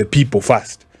something for the people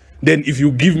first, then if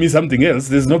you give me something else,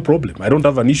 there's no problem. I don't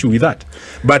have an issue with that.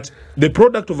 But the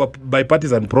product of a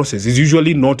bipartisan process is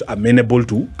usually not amenable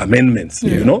to amendments,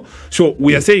 you know? So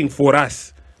we are saying for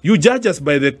us, you judge us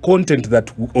by the content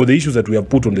or the issues that we have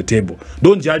put on the table.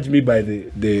 Don't judge me by the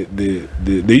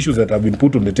issues that have been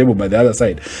put on the table by the other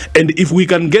side. And if we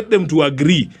can get them to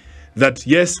agree that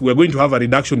yes, we're going to have a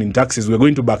reduction in taxes, we're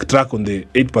going to backtrack on the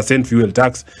 8% fuel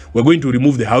tax, we're going to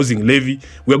remove the housing levy,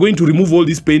 we're going to remove all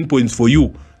these pain points for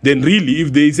you, then really,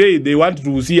 if they say they want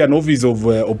to see an office of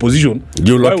opposition,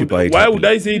 why would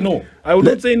I say no? I will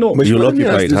not say no. You'll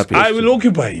occupy it happily. I will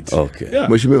occupy it. Okay. Yeah.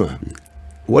 Mheshimiwa,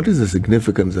 what is the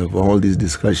significance of all these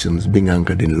discussions being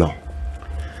anchored in law?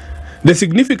 The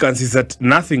significance is that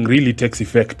nothing really takes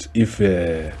effect if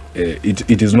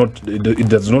it does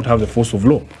not have the force of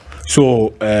law.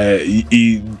 So,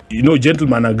 you know,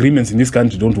 gentlemen agreements in this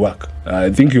country don't work.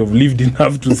 I think you have lived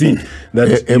enough to see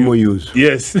that MOUs.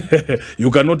 Yes,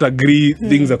 you cannot agree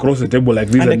things across the table like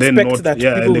this and then not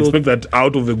expect that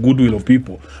out of the goodwill of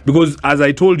people. Because as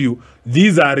I told you,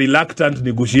 these are reluctant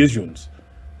negotiations.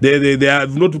 They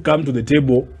have not come to the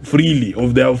table freely,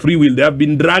 of their free will. They have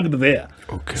been dragged there.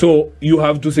 Okay. So you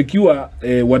have to secure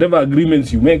whatever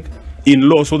agreements you make in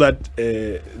law so that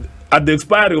at the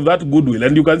expiry of that goodwill,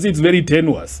 and you can see it's very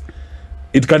tenuous,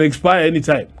 it can expire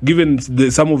anytime, given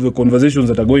some of the conversations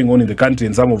that are going on in the country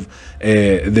and some of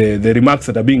the remarks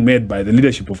that are being made by the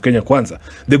leadership of Kenya Kwanza.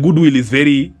 The goodwill is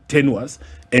very tenuous,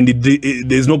 and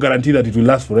there's no guarantee that it will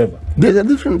last forever. There's a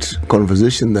different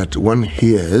conversation that one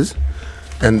hears,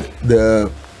 and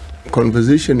the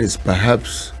conversation is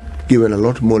perhaps given a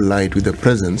lot more light with the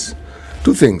presence.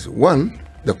 Two things. One,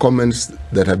 the comments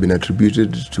that have been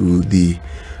attributed to the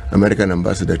American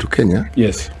ambassador to Kenya.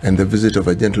 Yes. And the visit of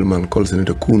a gentleman called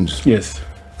Senator Coons. Yes.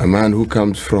 A man who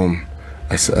comes from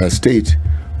a state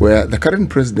where the current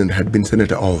president had been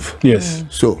senator of. Yes.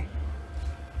 So,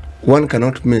 one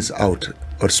cannot miss out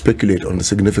or speculate on the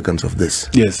significance of this.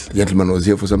 Yes. The gentleman was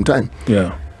here for some time.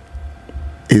 Yeah.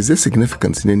 Is there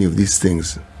significance in any of these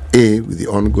things? A, with the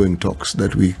ongoing talks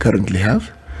that we currently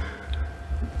have?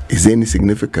 Is there any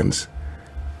significance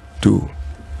to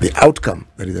the outcome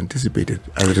that is anticipated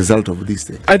as a result of these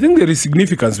things? I think there is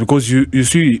significance because you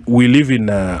see, we live in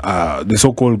the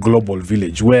so-called global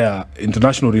village where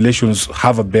international relations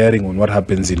have a bearing on what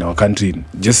happens in our country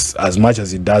just as much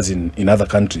as it does in other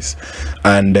countries.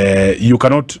 And you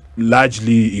cannot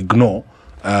largely ignore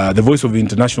the voice of the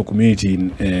international community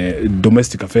in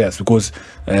domestic affairs because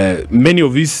many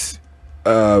of these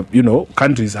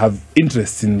countries have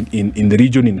interests in the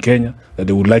region, in Kenya, that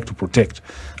they would like to protect.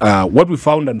 What we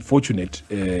found unfortunate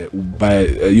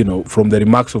from the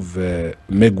remarks of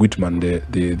Meg Whitman,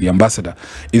 the ambassador,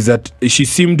 is that she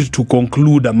seemed to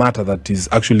conclude a matter that is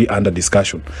actually under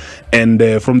discussion.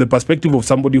 And from the perspective of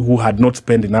somebody who had not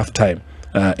spent enough time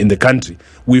in the country,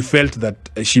 we felt that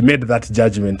she made that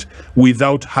judgment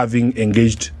without having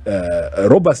engaged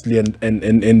robustly and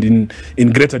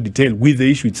in greater detail with the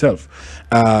issue itself.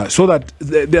 So that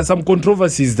there are some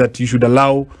controversies that you should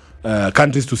allow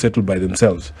countries to settle by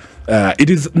themselves. It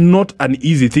is not an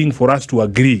easy thing for us to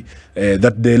agree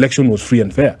that the election was free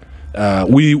and fair.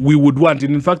 We would want,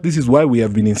 and in fact this is why we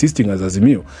have been insisting as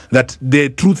Azimio, that the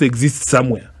truth exists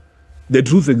somewhere. The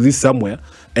truth exists somewhere,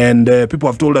 and people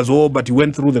have told us, oh, but you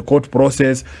went through the court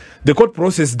process. The court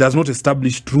process does not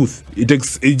establish truth. It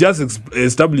just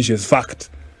establishes fact,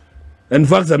 and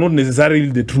facts are not necessarily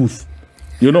the truth.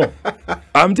 You know,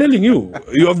 I'm telling you,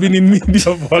 you have been in media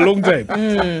for a long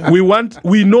time.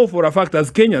 We know for a fact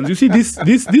as Kenyans, you see,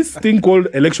 this thing called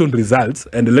election results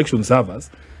and election servers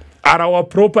are our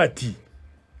property.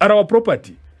 Are our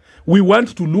property. We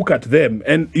want to look at them,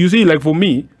 and you see, like for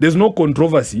me, there's no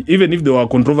controversy, even if there were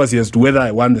controversy as to whether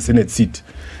I won the Senate seat,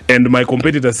 and my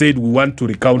competitor said we want to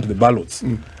recount the ballots.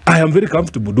 I am very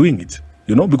comfortable doing it,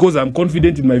 because I'm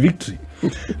confident in my victory.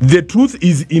 The truth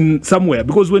is in somewhere,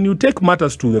 because when you take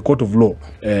matters to the court of law,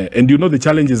 and the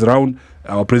challenges around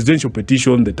our presidential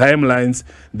petition, the timelines,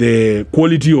 the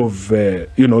quality of, the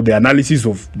analysis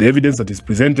of the evidence that is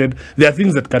presented, there are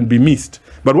things that can be missed.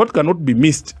 But what cannot be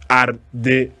missed are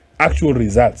the actual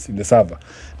results in the server.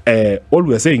 All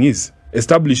we are saying is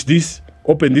establish this,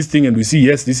 open this thing, and we see,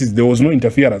 yes, there was no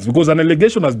interference, because an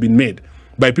allegation has been made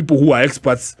by people who are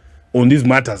experts on these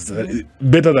matters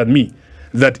better than me,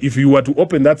 that if you were to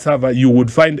open that server, you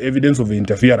would find evidence of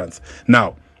interference.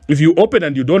 Now, if you open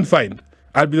and you don't find,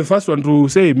 I'll be the first one to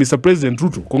say, Mr. President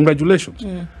Ruto, congratulations.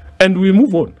 And we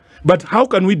move on. But how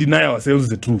can we deny ourselves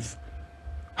the truth?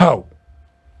 How?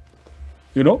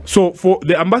 So for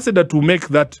the ambassador to make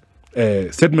that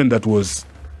statement that was,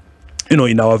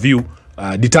 in our view,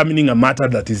 determining a matter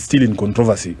that is still in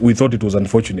controversy, we thought it was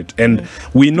unfortunate. And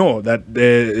we know that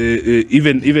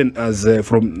even as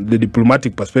from the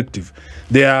diplomatic perspective,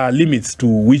 there are limits to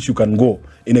which you can go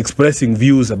in expressing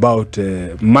views about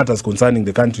matters concerning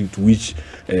the country to which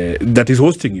that is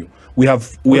hosting you.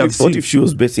 What if she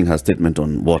was basing her statement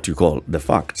on what you call the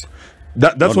fact?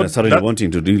 That's not what necessarily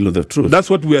wanting to deal with the truth. That's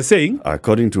what we are saying.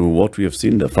 According to what we have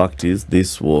seen, the fact is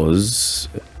this was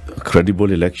a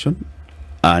credible election,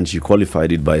 and she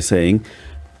qualified it by saying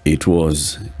it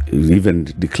was even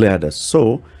declared as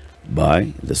so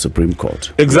by the Supreme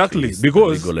Court. Exactly,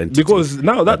 because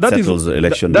now that is the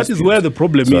election. That is where the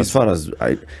problem is. As far as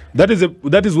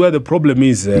that is where the problem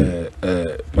is,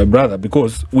 my brother,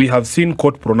 because we have seen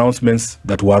court pronouncements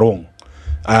that were wrong.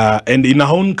 And in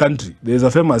our own country, there's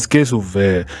a famous case of,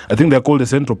 I think they're called the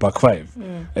Central Park 5.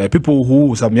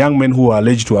 Some young men who are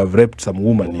alleged to have raped some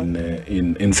woman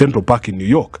in Central Park in New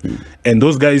York. And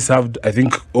those guys served, I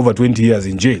think, over 20 years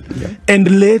in jail.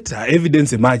 And later,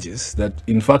 evidence emerges that,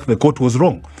 in fact, the court was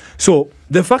wrong. So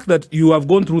the fact that you have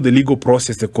gone through the legal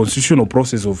process, the constitutional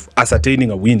process of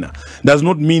ascertaining a winner, does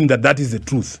not mean that that is the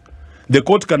truth. The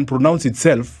court can pronounce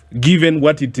itself given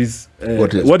what it is,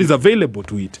 what is available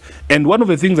to it. And one of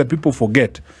the things that people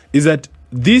forget is that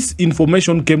this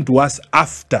information came to us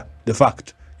after the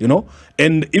fact,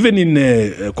 And even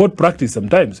in court practice,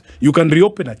 sometimes you can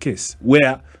reopen a case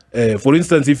where, for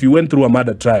instance, if you went through a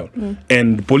murder trial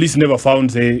and police never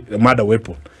found, say, a murder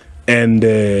weapon, and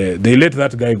they let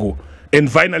that guy go. And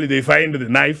finally, they find the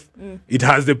knife. It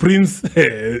has the prints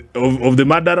of the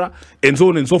murderer, and so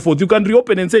on and so forth. You can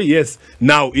reopen and say, yes,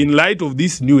 now, in light of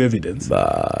this new evidence.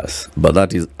 But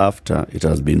that is after it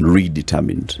has been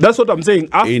redetermined. That's what I'm saying.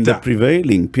 After. In the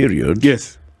prevailing period,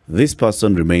 yes, this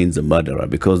person remains a murderer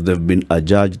because they've been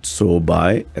adjudged so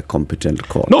by a competent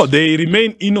court. No, they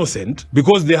remain innocent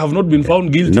because they have not been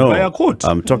found guilty by a court.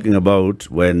 I'm talking about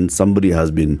when somebody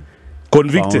has been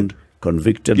Convicted.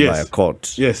 Convicted Yes. by a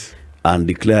court Yes. and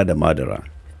declared a murderer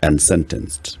and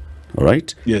sentenced. All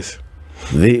right? Yes.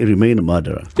 They remain a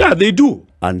murderer Yeah, they do.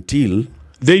 until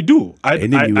They do. I Any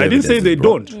new didn't say evidence they is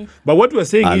brought. don't. But what we're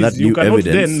saying And is that you new cannot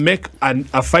evidence- then make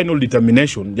a final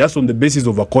determination just on the basis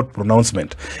of a court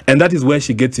pronouncement. And that is where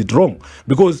she gets it wrong.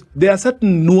 Because there are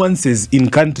certain nuances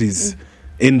in countries,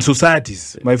 in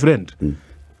societies, my friend.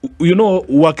 You know,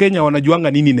 Wakenya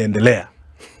wanajuanga nini inaendelea.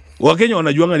 Wakenya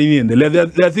wanajuanga nini inaendelea.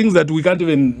 There are things that we can't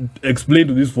even explain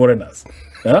to these foreigners.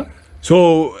 Huh?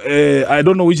 So I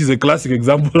don't know which is a classic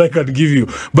example I can give you,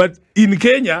 but in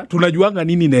Kenya tunajuanga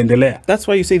nini inaendelea. That's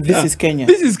why you say this is Kenya.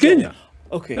 This is Kenya.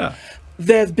 Okay. Yeah.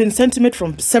 There's been sentiment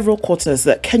from several quarters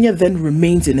that Kenya then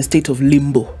remains in a state of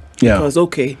limbo. Yeah. Because,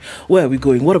 okay, where are we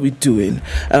going? What are we doing?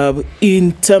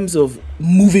 In terms of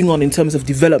moving on, in terms of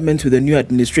development with the new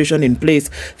administration in place,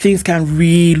 things can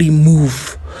really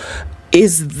move.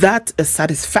 Is that a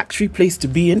satisfactory place to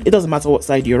be in? It doesn't matter what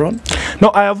side you're on. No,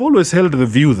 I have always held the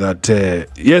view that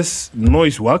yes,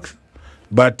 noise works,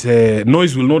 but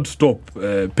noise will not stop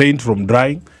paint from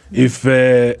drying. If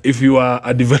you are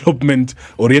a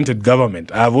development-oriented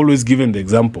government, I have always given the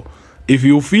example. If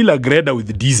you fill a grader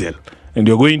with diesel and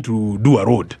you're going to do a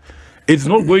road, it's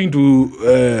not going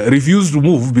to refuse to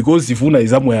move because SIFUNA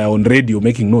is somewhere on radio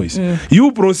making noise.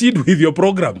 You proceed with your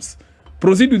programs.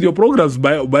 Proceed with your programs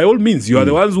by all means. You are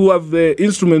the ones who have the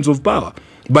instruments of power.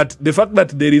 But the fact that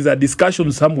there is a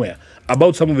discussion somewhere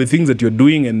about some of the things that you're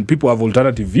doing and people have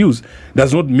alternative views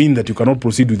does not mean that you cannot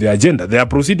proceed with the agenda. They are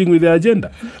proceeding with the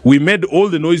agenda. We made all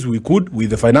the noise we could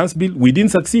with the finance bill. We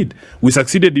didn't succeed. We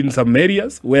succeeded in some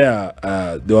areas where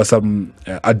there were some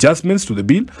adjustments to the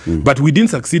bill, but we didn't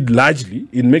succeed largely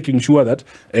in making sure that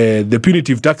the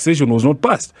punitive taxation was not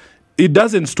passed. It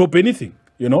doesn't stop anything,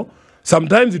 you know.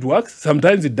 Sometimes it works,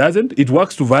 sometimes it doesn't. It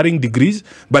works to varying degrees,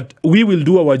 but we will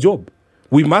do our job.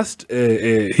 We must,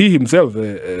 he himself,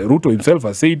 Ruto himself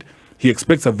has said he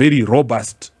expects a very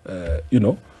robust,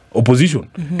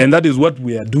 opposition. And that is what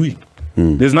we are doing.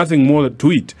 There's nothing more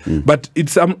to it. But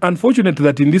it's unfortunate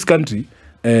that in this country,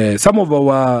 some of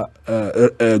our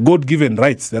God-given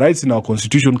rights, the rights in our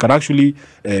constitution, can actually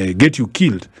get you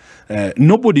killed.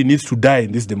 Nobody needs to die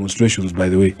in these demonstrations, by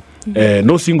the way.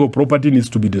 No single property needs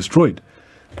to be destroyed.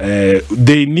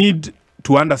 They need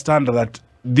to understand that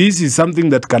this is something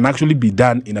that can actually be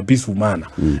done in a peaceful manner.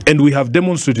 And we have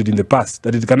demonstrated in the past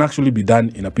that it can actually be done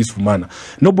in a peaceful manner.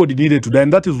 Nobody needed to die.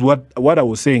 And that is what I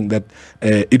was saying, that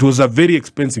it was a very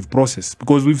expensive process,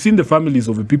 because we've seen the families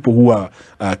of the people who are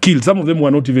killed. Some of them were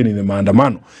not even in the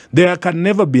maandamano. There can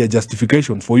never be a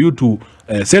justification for you to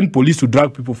send police to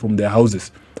drag people from their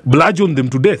houses, bludgeon them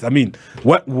to death. I mean,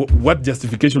 what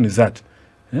justification is that?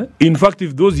 Yeah? In fact,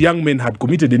 if those young men had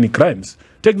committed any crimes,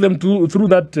 take them through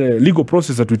that legal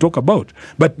process that we talk about.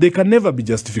 But there can never be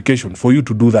justification for you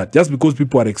to do that just because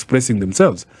people are expressing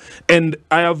themselves.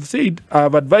 I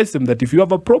have advised them that if you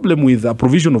have a problem with a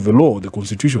provision of the law or the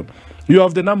constitution, you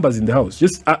have the numbers in the house.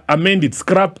 Just amend it,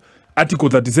 scrap Article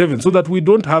 37, so that we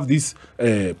don't have these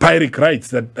pyrrhic rights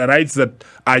that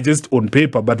are just on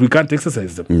paper, but we can't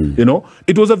exercise them. You know,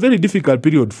 it was a very difficult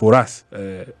period for us,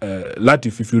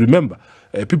 Latif, if you remember.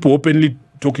 People openly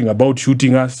talking about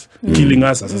shooting us, killing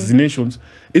us, assassinations.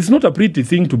 It's not a pretty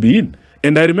thing to be in.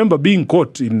 And I remember being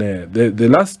caught in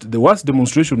the worst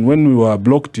demonstration when we were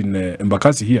blocked in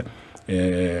Embakasi here,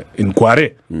 in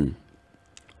Kware.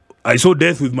 I saw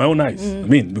death with my own eyes. I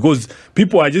mean, because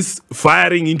people are just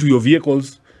firing into your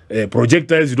vehicles,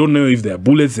 projectiles. You don't know if they are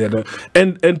bullets.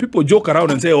 And people joke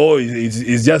around and say, oh,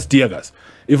 it's just tear gas.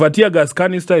 If a tear gas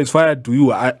canister is fired to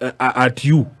you,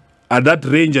 at that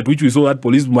range at which we saw that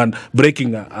policeman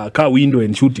breaking a car window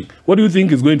and shooting, what do you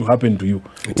think is going to happen to you?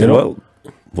 Well,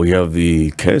 we have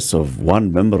the case of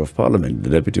one member of parliament, the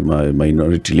deputy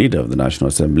minority leader of the National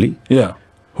Assembly,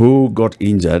 who got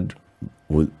injured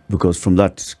because from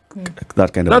that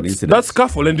kind of an incident. That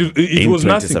scuffle, and it was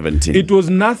nothing. It was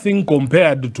nothing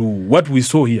compared to what we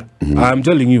saw here. I'm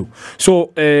telling you.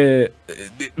 So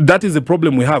that is the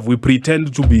problem we have. We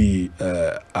pretend to be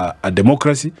a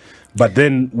democracy, but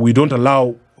then we don't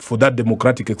allow for that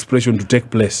democratic expression to take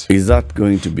place. Is that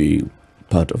going to be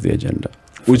part of the agenda?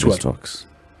 Which one? Talks?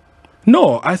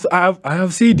 No, I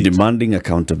have said it. Demanding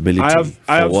accountability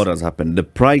for what has happened. The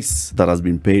price that has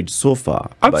been paid so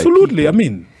far. Absolutely. I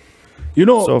mean, you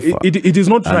know, so it is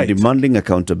not right. And demanding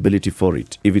accountability for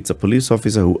it. If it's a police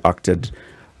officer who acted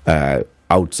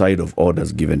outside of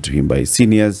orders given to him by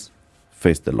seniors,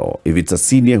 face the law. If it's a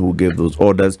senior who gave those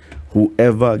orders,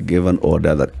 whoever gave an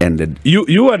order that ended,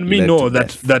 you and me led know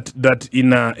to that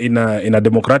in a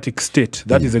democratic state,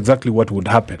 that is exactly what would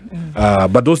happen.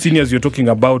 But those seniors you're talking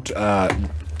about,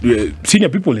 senior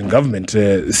people in government,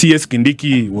 CS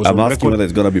Kindiki was I'm on asking record. whether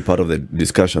it's going to be part of the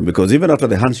discussion, because even after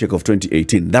the handshake of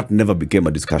 2018, that never became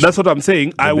a discussion. That's what I'm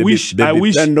saying. I wish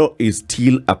Bitendo is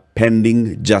still a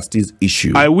pending justice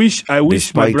issue. I wish my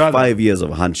despite brother 5 years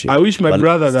of handshake. I wish my But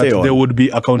brother that stay on. there would be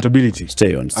accountability.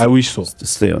 Stay on. I wish so.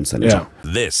 Stay on, Senator.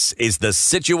 Yeah. This is the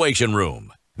Situation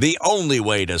Room, the only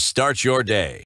way to start your day.